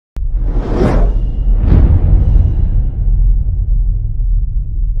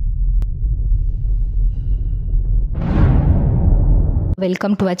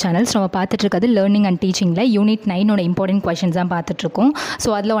Welcome to our channel. So நம்ம பார்த்துட்டு இருக்கிறது learning and டீச்சிங்கில் Unit-9 important questions தான் பார்த்துட்ருக்கோம். ஸோ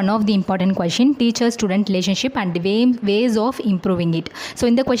அதில் one of the important question teacher student relationship and ways of improving it. So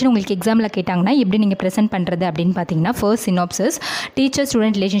இந்த question உங்களுக்கு எக்ஸாமில் கேட்டாங்கன்னா எப்படி நீங்கள் ப்ரெசென்ட் பண்ணுறது அப்படின்னு பார்த்தீங்கன்னா, ஃபர்ஸ்ட் சினாப்சிஸ் டீச்சர்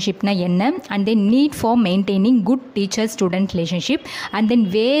ஸ்டூடெண்ட் ரிலேஷன்ஷிப்னா என்ன, and then need for maintaining good teacher student relationship, and then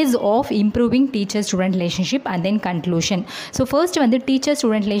ways of improving teacher student relationship, and then conclusion. So first வந்து டீச்சர்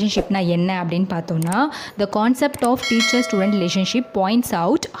ஸ்டூடெண்ட் ரிலேஷன்ஷிப்னா என்ன அப்படின்னு பார்த்தோம்னா, the concept of teacher student relationship points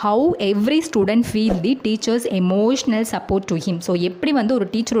out how every student feel the teacher's emotional support to him. So எப்படி வந்து ஒரு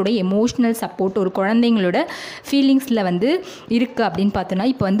டீச்சரோட emotional support ஒரு குழந்தைங்களோட ஃபீலிங்ஸில் வந்து இருக்குது அப்படின்னு பார்த்தோன்னா,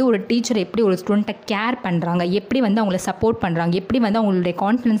 இப்போ வந்து ஒரு டீச்சர் எப்படி ஒரு ஸ்டூடெண்ட்டை கேர் பண்ணுறாங்க, எப்படி வந்து அவங்கள சப்போர்ட் பண்ணுறாங்க, எப்படி வந்து அவங்களுடைய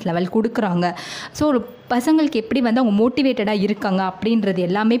கான்ஃபிடன்ஸ் லெவல் கொடுக்குறாங்க, ஸோ ஒரு பசங்களுக்கு எப்படி வந்து அவங்க மோட்டிவேட்டடாக இருக்காங்க அப்படின்றது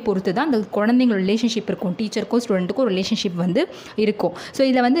எல்லாமே பொறுத்து தான் அந்த குழந்தைங்களோட ரிலேஷன்ஷிப் இருக்கும். டீச்சருக்கும் ஸ்டூடெண்ட்டுக்கும் ஒரு ரிலேஷன்ஷிப் வந்து இருக்கும். ஸோ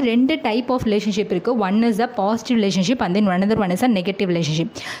இதில் வந்து ரெண்டு டைப் ஆஃப் ரிலேஷன்ஷிப் இருக்குது. One is a positive relationship and then another one is a negative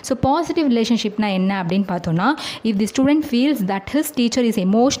relationship. So positive ரிலேஷன்ஷிப்னா என்ன அப்படின்னு பார்த்தோன்னா, if the student feels that his teacher is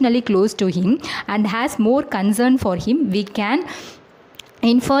emotionally close to him and has more concern for him, we can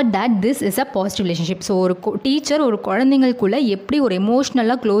infer that this is a positive relationship. So ஒரு teacher ஒரு குழந்தைங்களுக்குள்ளே எப்படி ஒரு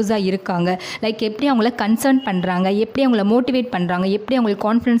எமோஷ்னலாக க்ளோஸாக இருக்காங்க, லைக் எப்படி அவங்கள கன்சர்ன் பண்ணுறாங்க, எப்படி அவங்கள மோட்டிவேட் பண்ணுறாங்க, எப்படி அவங்களுக்கு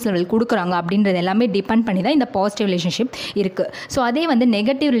கான்ஃபிடன்ஸ் லெவல் கொடுக்குறாங்க அப்படின்றது எல்லாமே டிபெண்ட் பண்ணி தான் இந்த பாசிட்டிவ் ரிலேஷன்ஷிப் இருக்குது. ஸோ அதே வந்து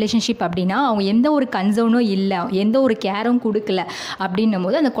நெகட்டிவ் ரிலேஷன்ஷிப் அப்படின்னா, அவங்க எந்த ஒரு கன்சர்னும் இல்லை, எந்த ஒரு கேரும் கொடுக்கல அப்படின்னும்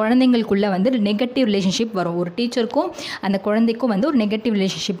போது அந்த குழந்தைங்களுக்குள்ளே வந்து நெகட்டிவ் ரிலேஷன்ஷிப் வரும். ஒரு டீச்சருக்கும் அந்த குழந்தைக்கும் வந்து ஒரு நெகட்டிவ்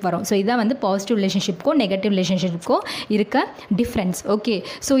ரிலேஷன்ஷிப் வரும். ஸோ இதான் வந்து பாசிட்டிவ் ரிலேஷன்ஷிப்க்கும் நெகட்டிவ் ரிலேஷன்ஷிப்க்கும் இருக்க டிஃப்ரென்ஸ். ஓகே,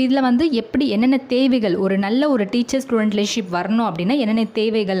 ஸோ இதில் வந்து எப்படி என்னென்ன தேவைகள், ஒரு நல்ல ஒரு டீச்சர் ஸ்டூடெண்ட் ரிலேஷன்ஷிப் வரணும் அப்படின்னா என்னென்ன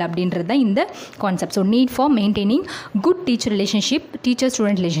தேவைகள் அப்படின்றது தான் இந்த concept. So need for maintaining good teacher relationship, teacher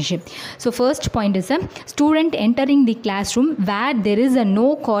student relationship. So first point is a student entering the class room where there is a no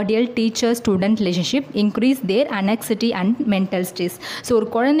கார்டியல் teacher student relationship increase there anxiety and mental stress. So ஒரு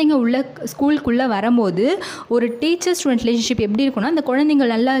குழந்தைங்க உள்ள ஸ்கூலுக்குள்ளே வரும்போது ஒரு teacher student relationship எப்படி இருக்குன்னா, அந்த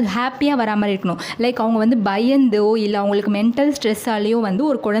குழந்தைங்க நல்லா ஹாப்பியாக வரா மாதிரி இருக்கணும். லைக் அவங்க வந்து பயந்தோ இல்லை அவங்களுக்கு மென்டல் ஸ்ட்ரெஸ்ஸாலேயோ வந்து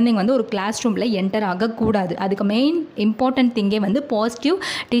ஒரு குழந்தைங்க வந்து ஒரு கிளாஸ் ரூமில் என்டர் ஆகக்கூடாது. அதுக்கு மெயின் இம்பார்ட்டன்ட் திங்கே வந்து பாசிட்டிவ்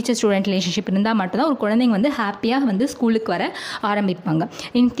டீச்சர் ஸ்டூடெண்ட் ரிலேஷன்ஷிப் இருந்தால் மட்டும்தான் ஒரு குழந்தைங்க வந்து ஹாப்பியாக வந்து ஸ்கூலுக்கு வர ஆரம்பிப்பாங்க.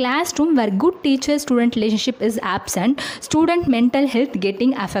 In class room where good teacher student relationship is absent, student mental health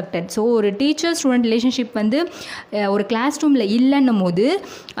getting affected. So ஒரு டீச்சர் ஸ்டூடெண்ட் ரிலேஷன்ஷிப் வந்து ஒரு கிளாஸ் ரூமில் இல்லைன்னும் போது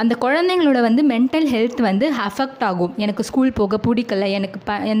அந்த குழந்தைங்களோட வந்து மென்டல் ஹெல்த் வந்து அஃபெக்ட் ஆகும். எனக்கு ஸ்கூல் போக பிடிக்கல, எனக்கு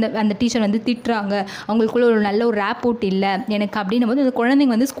அந்த டீச்சர் வந்து திட்டுறாங்க, அவங்களுக்குள்ள ஒரு நல்ல ஒரு ரேப்போர்ட் இல்லை எனக்கு அப்படின்னும் போது அந்த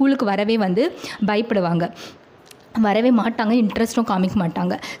குழந்தைங்க வந்து ஸ்கூலுக்கு வரவே வந்து பயப்படுவாங்க, வரவே மாட்டாங்க, இன்ட்ரெஸ்ட்டும் காமிக்க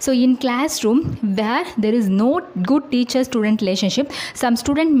மாட்டாங்க. So in class room where there is no good teacher student relationship, some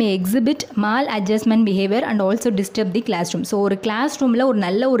student May exhibit mall adjustment behaviour and also disturb the class room. So ஒரு கிளாஸ் ரூமில் ஒரு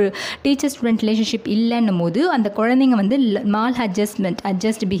நல்ல ஒரு டீச்சர் ஸ்டூடெண்ட் ரிலேஷன்ஷிப் இல்லைன்னும் போது அந்த குழந்தைங்க வந்து mall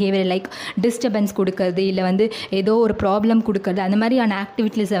adjust behaviour like disturbance கொடுக்கறது, இல்லை வந்து ஏதோ ஒரு ப்ராப்ளம் கொடுக்கறது, அந்த மாதிரியான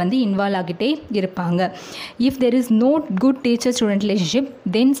ஆக்டிவிட்டீஸை வந்து இன்வால்வ் ஆகிட்டே இருப்பாங்க. If there is no good teacher student relationship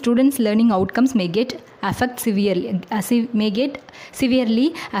then students learning outcomes May get severely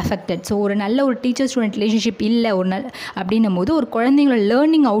affected. So ஒரு நல்ல ஒரு டீச்சர் ஸ்டூடெண்ட் ரிலேஷன்ஷிப் இல்லை ஒரு அப்படின்னும் போது ஒரு குழந்தைங்களோட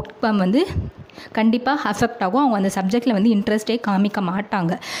லேர்னிங் அவுட்கம் வந்து கண்டிப்பாக அஃபெக்ட் ஆகும். அவங்க அந்த சப்ஜெக்டில் வந்து இன்ட்ரெஸ்டே காமிக்க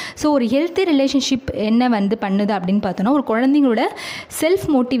மாட்டாங்க. ஸோ ஒரு ஹெல்த்தி ரிலேஷன்ஷிப் என்ன வந்து பண்ணுது அப்படின்னு பார்த்தோன்னா, ஒரு குழந்தைங்களோட செல்ஃப்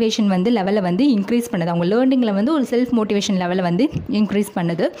மோட்டிவேஷன் வந்து லெவலை வந்து இன்க்ரீஸ் பண்ணுது. அவங்க லேர்னிங்கில் வந்து ஒரு செல்ஃப் மோட்டிவேஷன் லெவலை வந்து இன்க்ரீஸ்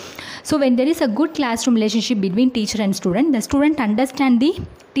பண்ணுது. So when there is a good class room relationship between teacher and student, the student understand the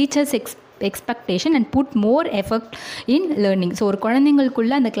teachers expectation and put more effect in learning. So ஒரு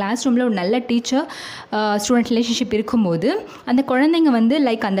குழந்தைங்களுக்குள்ள அந்த கிளாஸ் ரூமில் ஒரு நல்ல டீச்சர் ஸ்டூடெண்ட் ரிலேஷன்ஷிப் இருக்கும்போது அந்த குழந்தைங்க வந்து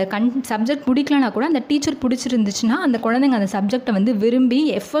லைக் அந்த சப்ஜெக்ட் பிடிக்கலனா கூட அந்த டீச்சர் பிடிச்சிருந்துச்சுன்னா அந்த குழந்தைங்க அந்த சப்ஜெக்டை வந்து விரும்பி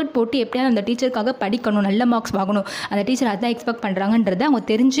எஃபர்ட் போட்டு எப்படியாவது அந்த டீச்சருக்காக படிக்கணும், நல்ல மார்க்ஸ் வாங்கணும், அந்த டீச்சர் அதான் எக்ஸ்பெக்ட் பண்ணுறாங்கன்றதை அவங்க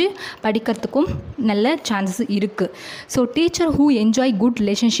தெரிஞ்சு படிக்கிறதுக்கும் நல்ல சான்சஸ் இருக்குது. So teacher who enjoy good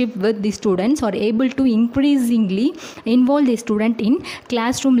relationship with the students are able to increasingly involve the student in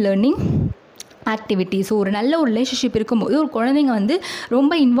class room learning activity. So ஒரு நல்ல ஒரு ரிலேஷன்ஷிப் இருக்கும்போது ஒரு குழந்தைங்க வந்து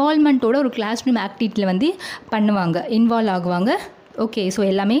ரொம்ப இன்வால்மெண்ட்டோட ஒரு கிளாஸ் ரூம் ஆக்டிவிட்டியில் வந்து பண்ணுவாங்க, இன்வால்வ் ஆகுவாங்க. ஓகே, ஸோ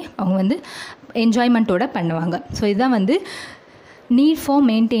எல்லாமே அவங்க வந்து என்ஜாய்மெண்ட்டோட பண்ணுவாங்க. ஸோ இதுதான் வந்து need for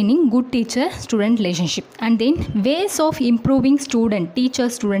maintaining good teacher student relationship. And then ways of improving student teacher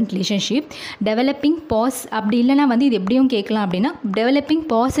student relationship, developing அப்படி இல்லைனா வந்து இது எப்படியும் கேட்கலாம் அப்படின்னா டெவலப்பிங்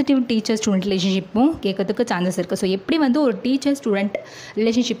பாசிட்டிவ் டீச்சர் ஸ்டூடெண்ட் ரிலேஷன்ஷிப்பும் கேட்கறதுக்கு சான்சஸ் இருக்குது. ஸோ எப்படி வந்து ஒரு டீச்சர் ஸ்டூடெண்ட்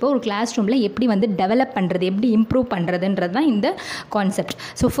ரிலேஷன்ஷிப்பை ஒரு கிளாஸ் ரூமில் எப்படி வந்து டெவலப் பண்ணுறது, எப்படி இம்ப்ரூவ் பண்ணுறதுன்றது தான் இந்த concept.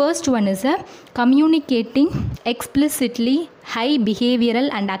 So first one is a communicating explicitly high behavioral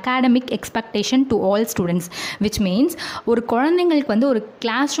and academic expectation to all students, which means ஒரு குழந்தைங்களுக்கு வந்து ஒரு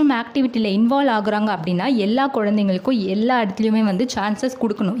கிளாஸ் ரூம் ஆக்டிவிட்டியில் இன்வால்வ் ஆகுறாங்க அப்படின்னா எல்லா குழந்தைங்களுக்கும் எல்லா இடத்துலையுமே வந்து சான்சஸ்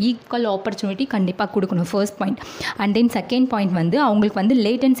கொடுக்கணும், ஈக்குவல் ஆப்பர்ச்சுனிட்டி கண்டிப்பாக கொடுக்கணும், first point. And then second point வந்து அவங்களுக்கு வந்து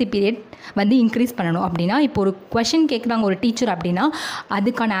லேட்டன்சி பீரியட் வந்து இன்க்ரீஸ் பண்ணணும். அப்படின்னா இப்போ ஒரு கொஷின் கேட்குறாங்க ஒரு டீச்சர் அப்படின்னா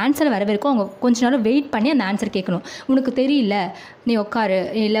அதுக்கான ஆன்சர் வர வரைக்கும் அவங்க கொஞ்ச நேரம் வெயிட் பண்ணி அந்த ஆன்சர் கேட்கணும். உனக்கு தெரியல நீ உட்காரு,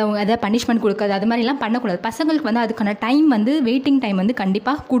 இல்லை எதாவது பனிஷ்மெண்ட் கொடுக்காது, அது மாதிரிலாம் பண்ணக்கூடாது. பசங்களுக்கு வந்து அதுக்கான டைம் வந்து வெயிட்டிங் டைம் வந்து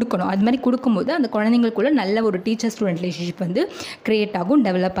கண்டிப்பாக கொடுக்கணும். அது மாதிரி கொடுக்கும்போது அந்த குழந்தைங்களுக்குள்ள நல்ல ஒரு டீச்சர் ஸ்டூடெண்ட் ரிலேஷன்ஷிப் வந்து க்ரியேட் ஆகும்,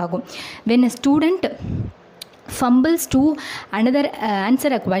 டெவலப் ஆகும். when a student fumbles to answer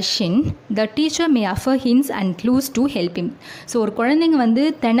a question, the teacher may offer hints and clues to help him. So ஒரு குழந்தைங்க வந்து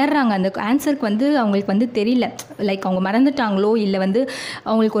திணறாங்க, அந்த ஆன்சருக்கு வந்து அவங்களுக்கு வந்து தெரியல, லைக் அவங்க மறந்துட்டாங்களோ இல்லை வந்து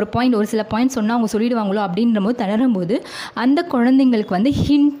அவங்களுக்கு ஒரு சில பாயிண்ட் சொன்னால் அவங்க சொல்லிடுவாங்களோ அப்படின்ற போது திணறும் போது அந்த குழந்தைங்களுக்கு வந்து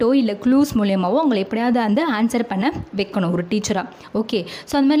ஹிண்ட்டோ இல்லை க்ளூஸ் மூலியமாவோ அவங்களை எப்படியாவது அந்த ஆன்சர் பண்ண வைக்கணும் ஒரு டீச்சராக. ஓகே,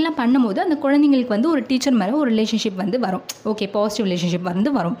 ஸோ அந்த மாதிரிலாம் பண்ணும்போது அந்த குழந்தைங்களுக்கு வந்து ஒரு டீச்சர் மேலே ஒரு ரிலேஷன்ஷிப் வந்து வரும். ஓகே, பாசிட்டிவ் ரிலேஷன்ஷிப்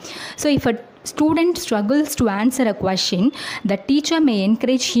வந்து வரும். So if a student struggles to answer a question, the teacher may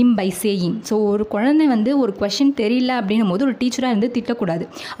encourage him by saying. So ஒரு குழந்தை வந்து ஒரு கொஷின் தெரியல அப்படின்னும் போது ஒரு டீச்சராக இருந்து திட்டக்கூடாது,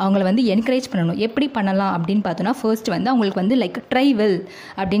 அவங்கள வந்து என்கரேஜ் பண்ணணும். எப்படி பண்ணலாம் அப்படின்னு பார்த்தோன்னா ஃபர்ஸ்ட் வந்து அவங்களுக்கு வந்து லைக் ட்ரை வெல்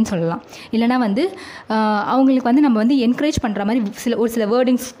அப்படின்னு சொல்லலாம். இல்லைனா வந்து அவங்களுக்கு வந்து நம்ம வந்து என்கரேஜ் பண்ணுற மாதிரி ஒரு சில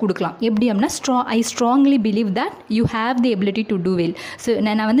வேர்டிங்ஸ் கொடுக்கலாம். எப்படி அப்படின்னா I strongly believe that you have the ability to two well. So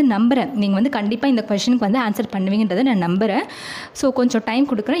நான் வந்து நம்புகிறேன் நீங்கள் வந்து கண்டிப்பாக இந்த கொஷனுக்கு வந்து ஆன்சர் பண்ணுவீங்கன்றதை நான் நம்புகிறேன். ஸோ கொஞ்சம் டைம்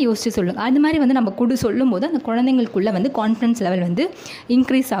கொடுக்குறேன், யோசிச்சு சொல்லுங்கள். அது மாதிரி வந்து நம்ம சொல்லும் போது அந்த குழந்தைங்களுக்குள்ள வந்து கான்ஃபிடன்ஸ் லெவல் வந்து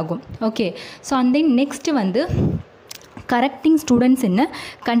இன்க்ரீஸ் ஆகும். Okay, so and then next வந்து கரெக்டிங் ஸ்டூடெண்ட்ஸ் இன்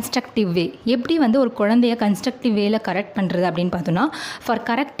கன்ஸ்ட்ரக்டிவ் வே. எப்படி வந்து ஒரு குழந்தைய கன்ஸ்ட்ரக்டிவ் வேல கரெக்ட் பண்ணுறது அப்படின்னு பார்த்தோன்னா, for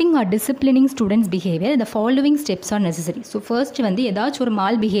correcting R disciplining students behaviour the following steps R necessary. So first வந்து ஏதாச்சும் ஒரு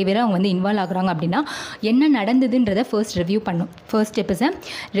மால் பிஹேவியரை அவங்க வந்து இன்வால்வ் ஆகுறாங்க அப்படின்னா என்ன நடந்ததுன்றதை ஃபர்ஸ்ட் ரிவ்யூ பண்ணும். First step is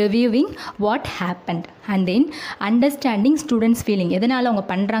reviewing what happened and then understanding students feeling. எதனால் அவங்க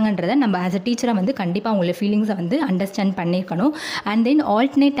பண்ணுறாங்கன்றதை நம்ம ஆஸ் அ டீச்சராக வந்து கண்டிப்பாக அவங்களோட ஃபீலிங்ஸை வந்து அண்டர்ஸ்டாண்ட் பண்ணியிருக்கணும். அண்ட் தென்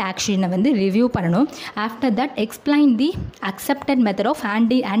ஆல்டர்னேட் ஆக்ஷனை வந்து ரிவ்யூ பண்ணணும். After that explain the accepted method of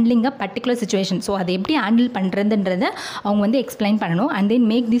handling a particular situation. So அதை எப்படி ஹேண்டில் பண்ணுறதுன்றதை அவங்க வந்து எக்ஸ்பிளைன் பண்ணணும். And then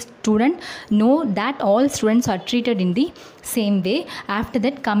make the student know that all students are treated in the same way. After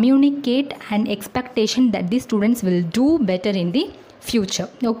that communicate an expectation that the students will do better in the future.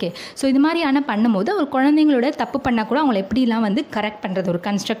 Okay, so இது மாதிரியான பண்ணும்போது ஒரு குழந்தைங்களோட தப்பு பண்ணால் கூட அவங்கள எப்படிலாம் வந்து கரெக்ட் பண்ணுறது ஒரு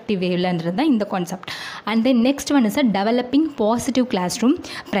கன்ஸ்ட்ரக்டிவ் வேவ்லன்றது தான் இந்த concept. And then next one is developing positive class room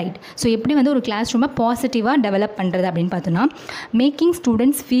fried. So எப்படி வந்து ஒரு கிளாஸ் ரூமை பாசிட்டிவாக டெவலப் பண்ணுறது அப்படின்னு பார்த்தோன்னா, making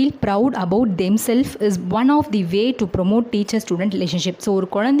students feel proud about them self is one of the way to promote teacher student relationship. So ஒரு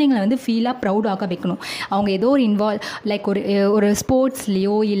குழந்தைங்களை வந்து ஃபீலாக ப்ரௌடாக வைக்கணும். அவங்க ஏதோ ஒரு லைக் ஒரு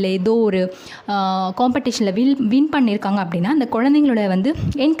ஸ்போர்ட்ஸ்லேயோ இல்லை ஏதோ ஒரு காம்படிஷனில் வின் பண்ணியிருக்காங்க அப்படின்னா அந்த குழந்தைங்களோட வந்து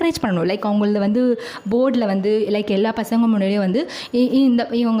என்கரேஜ் பண்ணணும். லைக் அவங்கள வந்து போர்டில் வந்து லைக் எல்லா பசங்க முன்னாடியே வந்து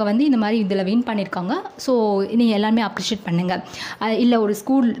இவங்க வந்து இந்த மாதிரி இதில் வின் பண்ணியிருக்காங்க, ஸோ நீங்கள் எல்லாருமே அப்ரிஷியேட் பண்ணுங்கள். இல்லை ஒரு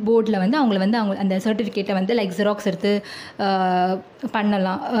ஸ்கூல் போர்டில் வந்து அவங்க அந்த சர்டிஃபிகேட்டை வந்து லைக் ஜெராக்ஸ் எடுத்து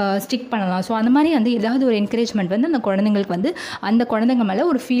பண்ணலாம், ஸ்டிக் பண்ணலாம். ஸோ அந்த மாதிரி வந்து ஏதாவது ஒரு என்கரேஜ்மெண்ட் வந்து அந்த குழந்தைங்களுக்கு வந்து அந்த குழந்தைங்க மேலே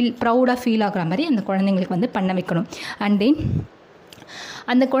ஒரு ப்ரௌடாக ஃபீல் ஆகிற மாதிரி அந்த குழந்தைங்களுக்கு வந்து பண்ண வைக்கணும். அண்ட் தென்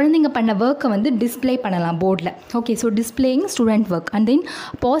அந்த குழந்தைங்க பண்ண ஒர்க்கை வந்து டிஸ்பிளே பண்ணலாம் போர்டில். Okay, so displaying student work and then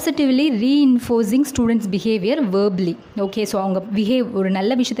positively reinforcing students behaviour வேர்ப்லி. Okay, so அவங்க ஒரு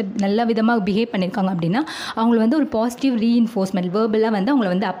நல்ல விதமாக பிஹேவ் பண்ணியிருக்காங்க அப்படின்னா அவங்கள வந்து ஒரு பாசிட்டிவ் ரீஇன்ஃபோர்ஸ்மெண்ட் வேர்பலாக வந்து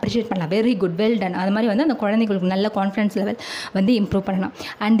அவங்கள வந்து அப்ரிஷியேட் பண்ணலாம். Very good, well done. அது மாதிரி வந்து அந்த குழந்தைங்களுக்கு நல்ல கான்ஃபிடன்ஸ் லெவல் வந்து இம்ப்ரூவ் பண்ணலாம்.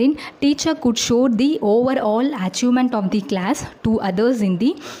 And then teacher good show the over all achievement of the class to others in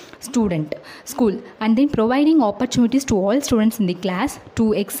the school and then providing opportunities to all students in the class to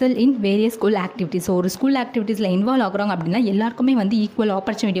excel in various school activities. So ஒரு school ஆக்டிவிட்டீஸில் involve ஆகுறாங்க அப்படின்னா எல்லாருக்குமே வந்து equal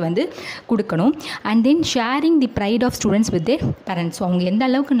opportunity வந்து கொடுக்கணும். And then sharing the pride of students with their parents. So அவங்க எந்த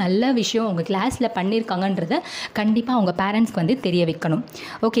அளவுக்கு நல்ல விஷயம் அவங்க கிளாஸில் பண்ணியிருக்காங்கன்றதை கண்டிப்பாக அவங்க பேரண்ட்ஸ்க்கு வந்து தெரிய வைக்கணும்.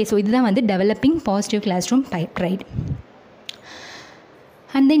 ஓகே, ஸோ இதுதான் வந்து developing positive class room fried.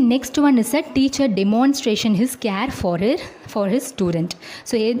 And then next one is a teacher demonstration his care for his student.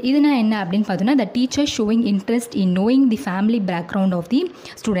 So இதுனா என்ன அப்படின்னு பார்த்தோன்னா, the teacher showing interest in knowing the family background of the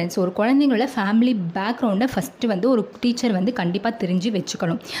students. ஒரு குழந்தைங்களோட family பேக்ரவுண்டை first வந்து ஒரு teacher வந்து கண்டிப்பாக தெரிஞ்சு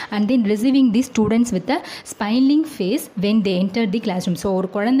வச்சுக்கணும். And then receiving the students with a smiling face when they enter the class room. So ஒரு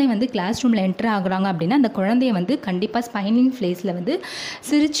குழந்தை வந்து கிளாஸ் ரூமில் என்டர் ஆகுறாங்க அப்படின்னா அந்த குழந்தைய வந்து கண்டிப்பாக ஸ்மைலிங் ஃபேஸில் வந்து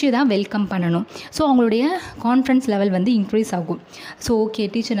சிரித்து தான் வெல்கம் பண்ணணும். ஸோ அவங்களுடைய கான்ஃபிடன்ஸ் லெவல் வந்து இன்க்ரீஸ் ஆகும். ஸோ ஓகே,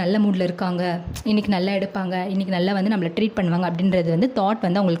 டீச்சர் நல்ல மூடில் இருக்காங்க, இன்றைக்கி நல்லா எடுப்பாங்க, இன்றைக்கி நல்லா வந்து நம்மளை ட்ரீட் பண்ணுவாங்க அப்படின்றது வந்து தாட்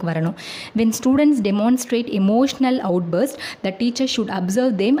வந்து அவங்களுக்கு வரணும். when students demonstrate emotional outburst the teacher should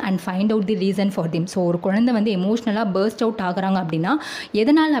observe them and find out the reason for them. So ஒரு குழந்தை வந்து எமோஷ்னலாக பர்ஸ்ட் அவுட் ஆகுறாங்க அப்படின்னா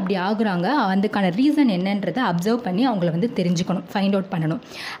எதனால் அப்படி ஆகுறாங்க, அதுக்கான ரீசன் என்னன்றதை அப்சர்வ் பண்ணி அவங்கள வந்து தெரிஞ்சுக்கணும், ஃபைண்ட் அவுட் பண்ணணும்.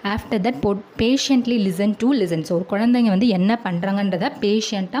 After that patiently listen. So ஒரு குழந்தைங்க வந்து என்ன பண்ணுறாங்கன்றதை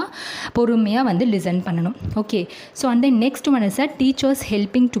பேஷண்ட்டாக பொறுமையாக வந்து லிசன் பண்ணணும். ஓகே, ஸோ அந்த next one is teachers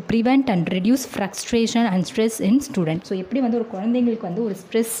helping to prevent and reduce frustration and stress in student. So எப்படி வந்து ஒரு குழந்தைங்களுக்கு வந்து ஒரு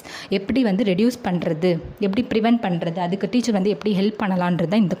ஸ்ட்ரெஸ் எப்படி வந்து ரெடியூஸ் பண்ணுறது, எப்படி ப்ரிவெண்ட் பண்ணுறது, அதுக்கு டீச்சர் வந்து எப்படி ஹெல்ப்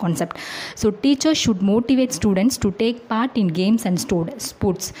பண்ணலான்றது தான் இந்த concept. So teacher should motivate students to take part in games and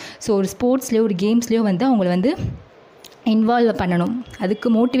sports. So ஒரு ஸ்போர்ட்ஸ்லேயோ ஒரு கேம்ஸ்லேயோ வந்து அவங்கள வந்து இன்வால்வ் பண்ணணும், அதுக்கு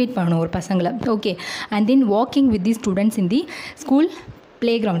மோட்டிவேட் பண்ணணும் ஒரு பசங்களை. Okay, and then walking with the students in the school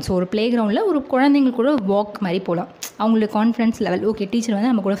play ground. So ஒரு ப்ளே கிரவுண்டில் ஒரு குழந்தைங்க கூட வாக் மாதிரி போகலாம், அவங்களுக்கு கான்ஃபிடன்ஸ் லெவல். ஓகே, டீச்சர்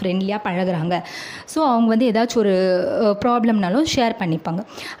வந்து நம்ம கூட ஃப்ரெண்ட்லியாக பழகுறாங்க, ஸோ அவங்க வந்து ஏதாச்சும் ஒரு ப்ராப்ளம்னாலும் ஷேர் பண்ணிப்பாங்க.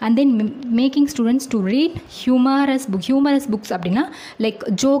 And then making students to read humorous books அப்படின்னா லைக்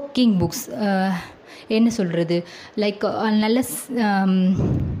ஜோக்கிங் புக்ஸ், என்ன சொல்கிறது, லைக் நல்ல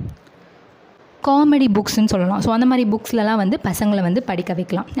காமெடி புக்ஸ்ன்னு சொல்லலாம். ஸோ அந்த மாதிரி புக்ஸ்லலாம் வந்து பசங்களை வந்து படிக்க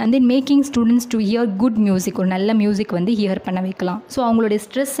வைக்கலாம். And then making students to hear good music, ஒரு நல்ல மியூசிக் வந்து ஹியர் பண்ண வைக்கலாம். ஸோ அவங்களுடைய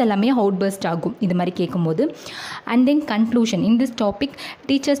ஸ்ட்ரெஸ் எல்லாமே அவுட் பர்ஸ்ட் ஆகும் இது மாதிரி கேட்கும்போது. And then conclusion. In this topic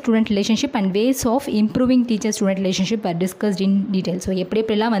teacher student relationship and ways of improving teacher student relationship or discussed in detail. So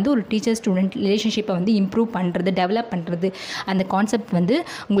எப்படிலாம் வந்து ஒரு டீச்சர் ஸ்டூடெண்ட் ரிலேஷன்ஷிப்பை வந்து இம்ப்ரூவ் பண்ணுறது, டெவலப் பண்ணுறது, அந்த கான்செப்ட் வந்து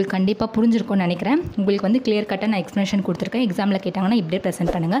உங்களுக்கு கண்டிப்பாக புரிஞ்சிருக்கும்னு நினைக்கிறேன். உங்களுக்கு வந்து கிளியர் கட்டாக நான் எக்ஸ்ப்ளனேஷன் கொடுத்துருக்கேன். எக்ஸாமில் கேட்டாங்கன்னா இப்படியே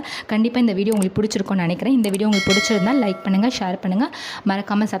ப்ரெசென்ட் பண்ணுங்கள். கண்டிப்பாக இந்த வீடியோ உங்களுக்கு பிடிச்சிருக்கும்னு நினைக்கிறேன். இந்த வீடியோ உங்களுக்கு பிடிச்சிருந்தால் லைக் பண்ணுங்கள், ஷேர் பண்ணுங்கள்,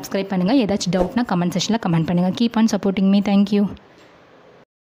 மறக்காமல் சப்ஸ்கிரைப் பண்ணுங்கள். ஏதாச்சும் டவுட்னா கமெண்ட் செக்ஷனில் கமெண்ட் பண்ணுங்கள். Keep on supporting me. Thank you.